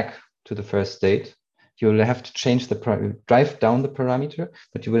it back to the first state, you will have to drive down the parameter,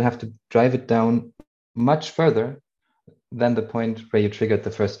 but you will have to drive it down much further than the point where you triggered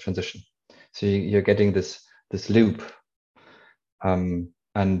the first transition. So you're getting this loop. And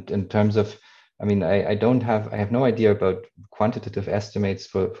in terms of, I mean, I have no idea about quantitative estimates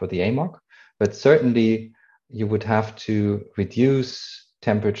for the AMOC, but certainly you would have to reduce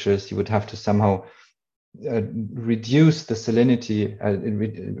temperatures. You would have to somehow reduce the salinity,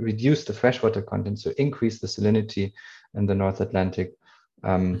 reduce the freshwater content, so increase the salinity in the North Atlantic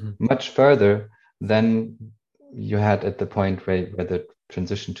much further than you had at the point where the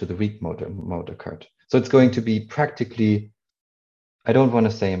transition to the weak mode occurred. So it's going to be practically, I don't want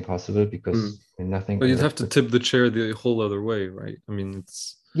to say impossible because nothing. But you'd have to tip the chair the whole other way, right? I mean,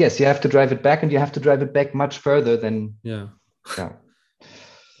 it's. Yes, you have to drive it back, and you have to drive it back much further than. Yeah.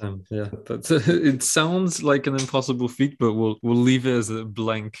 That's it sounds like an impossible feat, but we'll leave it as a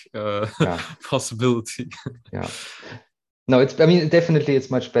blank possibility. Yeah. No, definitely it's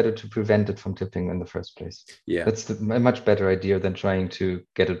much better to prevent it from tipping in the first place. Yeah. That's a much better idea than trying to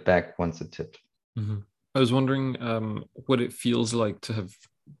get it back once it tipped. Mm-hmm. I was wondering what it feels like to have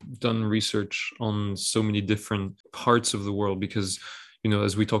done research on so many different parts of the world, because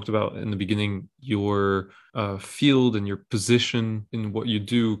as we talked about in the beginning, your field and your position in what you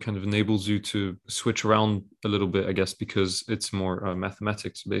do kind of enables you to switch around a little bit, I guess, because it's more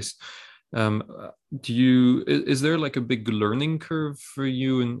mathematics based. Is there like a big learning curve for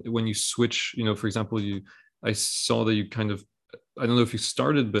you when you switch? For example, I saw that you kind of, I don't know if you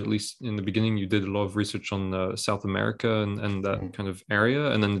started, but at least in the beginning, you did a lot of research on South America and that kind of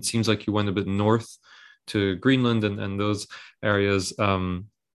area. And then it seems like you went a bit north to Greenland and those areas.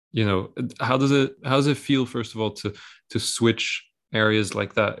 You know, how does it feel, first of all, to switch areas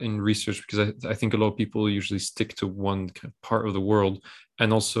like that in research? Because I think a lot of people usually stick to one kind of part of the world.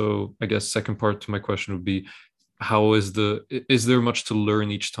 And also, I guess second part to my question would be, is there much to learn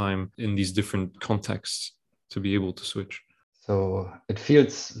each time in these different contexts to be able to switch? So it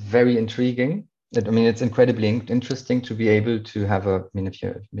feels very intriguing. It's incredibly interesting to be able to have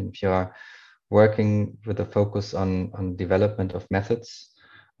if you are working with a focus on development of methods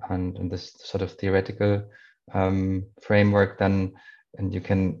and this sort of theoretical framework, then, and you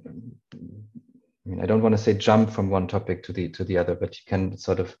can, I don't want to say jump from one topic to the other, but you can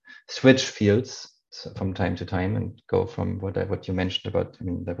sort of switch fields from time to time and go from what you mentioned about,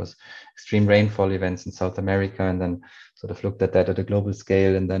 there was extreme rainfall events in South America, and then sort of looked at that at a global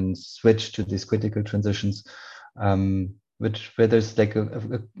scale, and then switched to these critical transitions, where there's like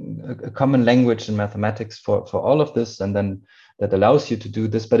a common language in mathematics for all of this, and then that allows you to do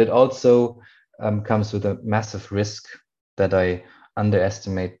this, but it also comes with a massive risk that I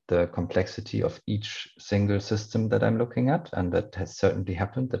underestimate the complexity of each single system that I'm looking at, and that has certainly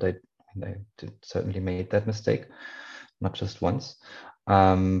happened, that I certainly made that mistake, not just once.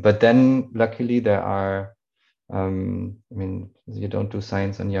 But then luckily there are, you don't do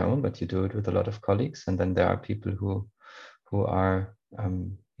science on your own, but you do it with a lot of colleagues. And then there are people who are,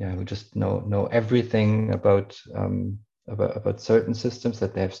 who just know everything about certain systems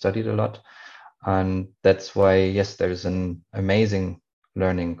that they have studied a lot. And that's why, yes, there is an amazing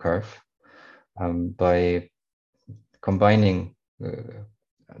learning curve by combining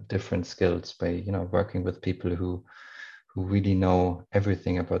different skills, by working with people who really know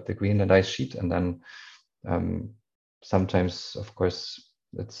everything about the Greenland ice sheet. And then sometimes, of course,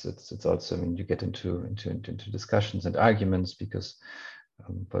 it's also, you get into discussions and arguments, because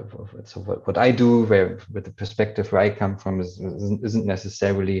so what I do, with the perspective where I come from, isn't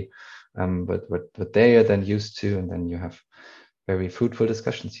necessarily what they are then used to, and then you have very fruitful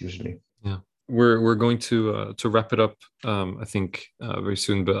discussions usually. Yeah. We're going to wrap it up, I think, very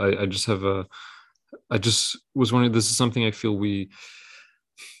soon. But I just was wondering. This is something I feel we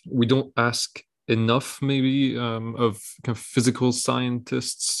don't ask enough, maybe, of kind of physical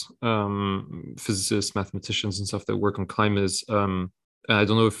scientists, physicists, mathematicians, and stuff that work on climate. I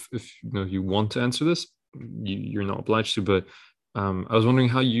don't know if you want to answer this. You're not obliged to, but I was wondering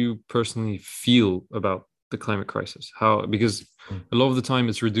how you personally feel about the climate crisis. Because a lot of the time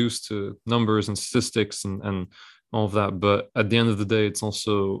it's reduced to numbers and statistics and all of that, but at the end of the day, it's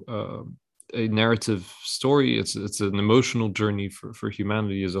also a narrative story. It's an emotional journey for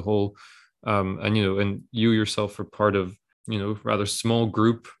humanity as a whole, and you yourself are part of rather small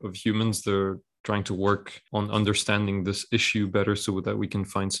group of humans that are trying to work on understanding this issue better, so that we can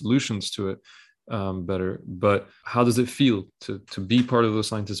find solutions to it better. But how does it feel to be part of the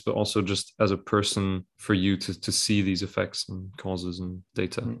scientists, but also just as a person, for you to see these effects and causes and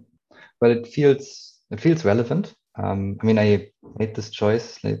data? Well, it feels relevant. I made this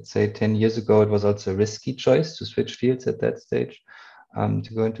choice, let's say 10 years ago. It was also a risky choice to switch fields at that stage,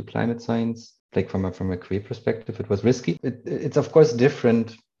 to go into climate science. Like from a career perspective, it was risky. It's of course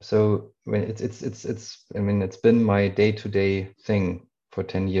different. So when it's been my day-to-day thing for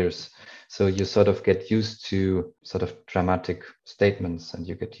 10 years. So you sort of get used to sort of dramatic statements, and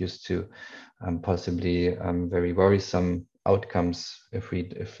you get used to possibly very worrisome outcomes if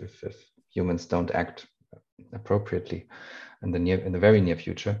humans don't act appropriately in the very near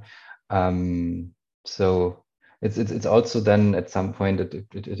future. So it's also then at some point it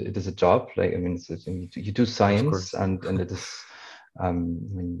is a job. Like you do science, and it is.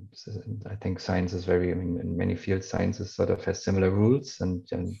 I think science is very. In many fields, science sort of has similar rules, and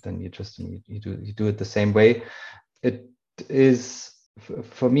then you do it the same way. It is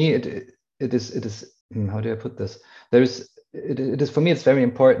for me. It is. How do I put this? It is for me. It's very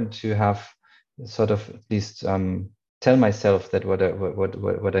important to have sort of at least tell myself that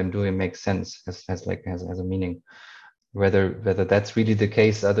what I'm doing makes sense, has a meaning. Whether that's really the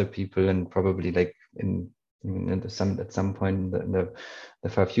case, other people, and probably like at some point in the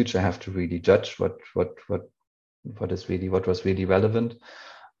far future, have to really judge what was really relevant.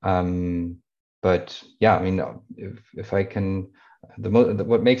 But yeah, if I can,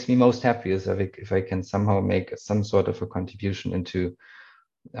 what makes me most happy is if I can somehow make some sort of a contribution into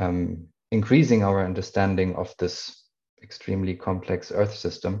increasing our understanding of this extremely complex Earth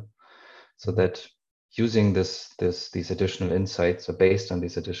system, so that using these additional insights, or based on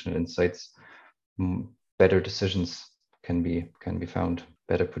these additional insights, better decisions can be found,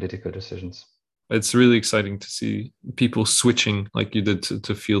 better political decisions. it's really exciting to see people switching like you did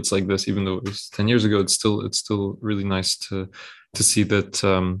to fields like this. Even though it was 10 years ago, it's still really nice to see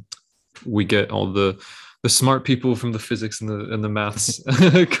that we get all the smart people from the physics and the maths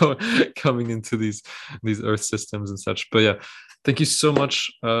coming into these Earth systems and such. But yeah, thank you so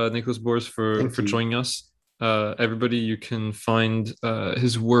much, Nicholas Boers, for joining us. Everybody, you can find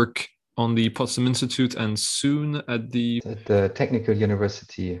his work on the Potsdam Institute and soon at the Technical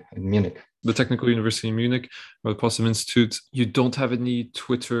University in Munich. The Technical University in Munich, or the Potsdam Institute. You don't have any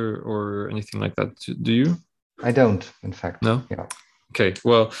Twitter or anything like that, do you? I don't, in fact. No? Yeah. Okay,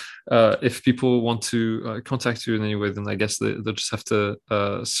 well, if people want to contact you in any way, then I guess they'll just have to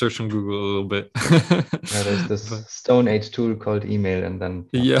search on Google a little bit. Yeah, there's this Stone Age tool called email, and then...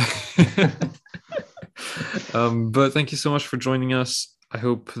 Yeah. But thank you so much for joining us. I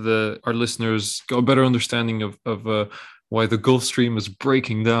hope that our listeners got a better understanding of why the Gulf Stream is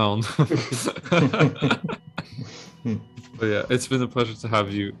breaking down. But yeah, it's been a pleasure to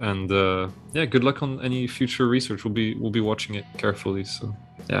have you, and yeah, good luck on any future research. We'll be watching it carefully. So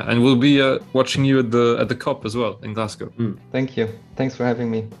yeah, and we'll be watching you at the COP as well in Glasgow. Thank you. Thanks for having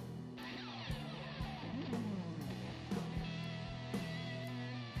me.